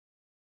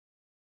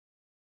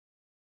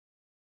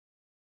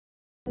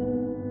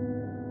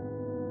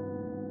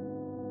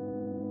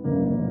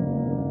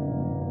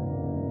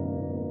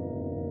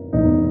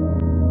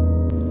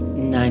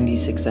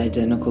96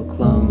 identical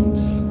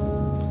clones,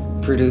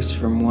 produced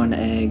from one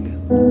egg.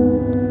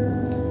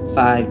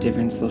 5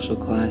 different social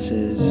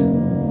classes.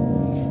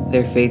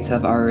 Their fates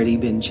have already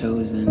been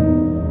chosen.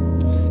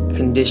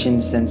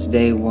 Conditioned since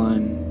day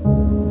one.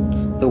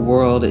 The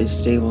world is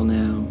stable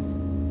now.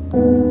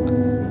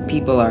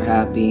 People are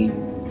happy.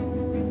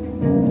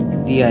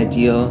 The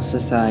ideal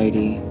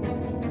society.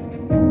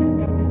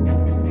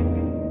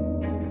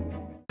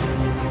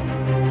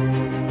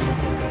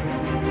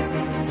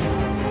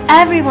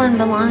 Everyone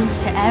belongs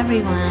to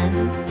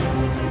everyone.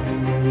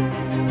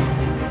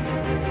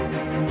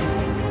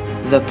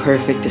 The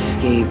perfect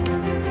escape.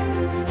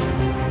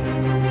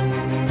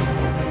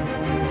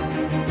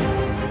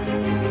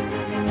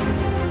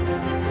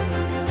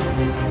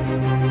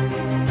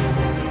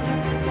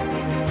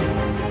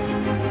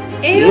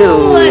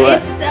 Ew,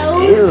 it's so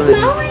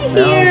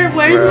smelly here.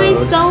 Where's my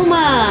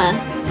soma?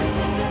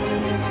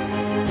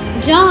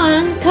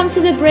 John, come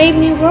to the brave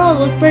new world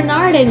with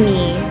Bernard and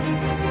me.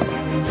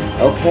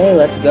 Okay,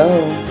 let's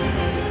go.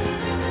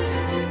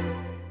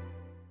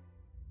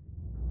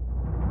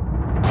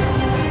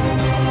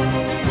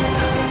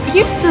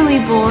 You silly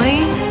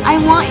boy. I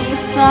want you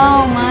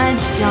so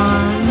much,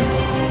 John.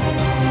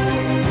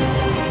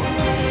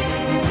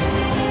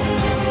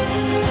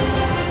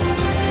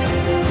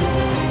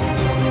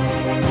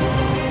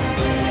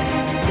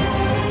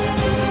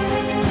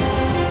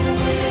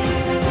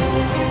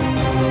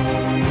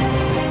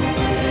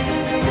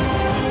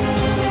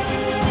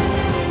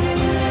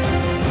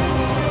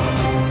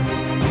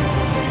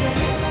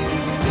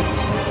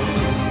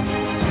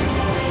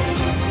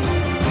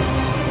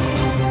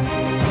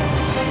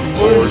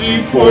 Orgy,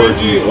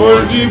 porgy,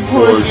 orgy,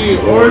 porgy,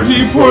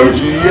 orgy,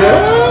 porgy,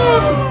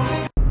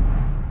 yeah!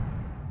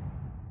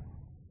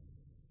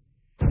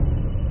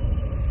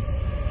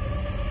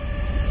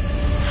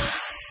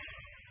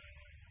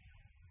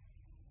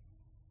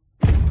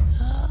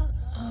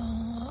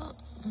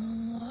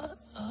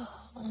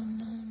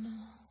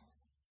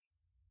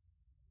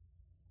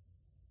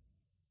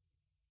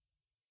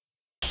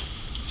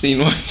 Scene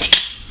 1.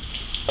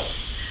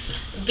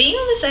 Being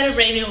on the set of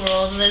Brave New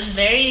World was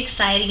very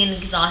exciting and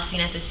exhausting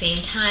at the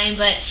same time,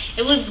 but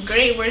it was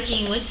great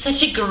working with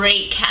such a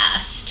great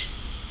cast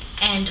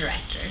and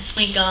director. Oh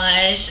my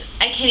gosh,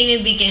 I can't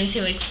even begin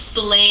to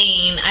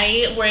explain.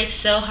 I worked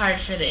so hard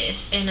for this,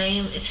 and I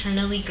am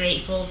eternally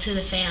grateful to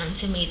the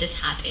fans who made this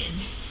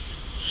happen.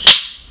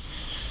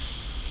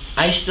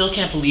 I still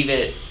can't believe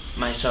it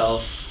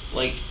myself.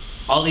 Like,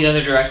 all the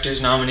other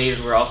directors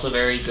nominated were also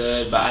very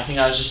good, but I think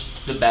I was just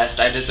the best.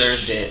 I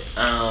deserved it.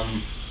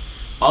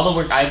 All the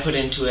work I put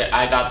into it,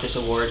 I got this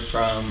award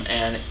from,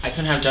 and I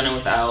couldn't have done it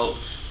without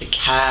the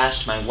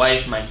cast, my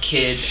wife, my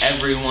kids,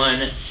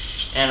 everyone,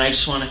 and I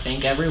just want to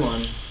thank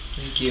everyone.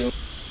 Thank you.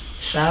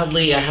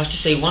 Sadly, I have to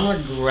say one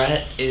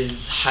regret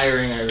is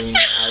hiring Irene.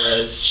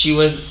 She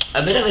was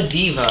a bit of a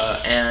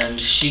diva, and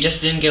she just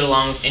didn't get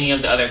along with any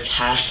of the other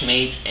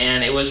castmates,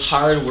 and it was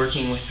hard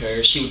working with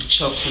her. She would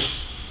show up to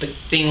the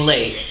thing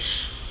late,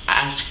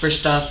 ask for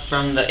stuff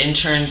from the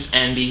interns,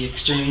 and be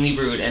extremely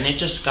rude, and it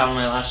just got on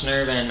my last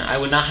nerve, and I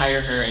would not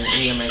hire her in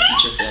any of my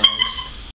future films.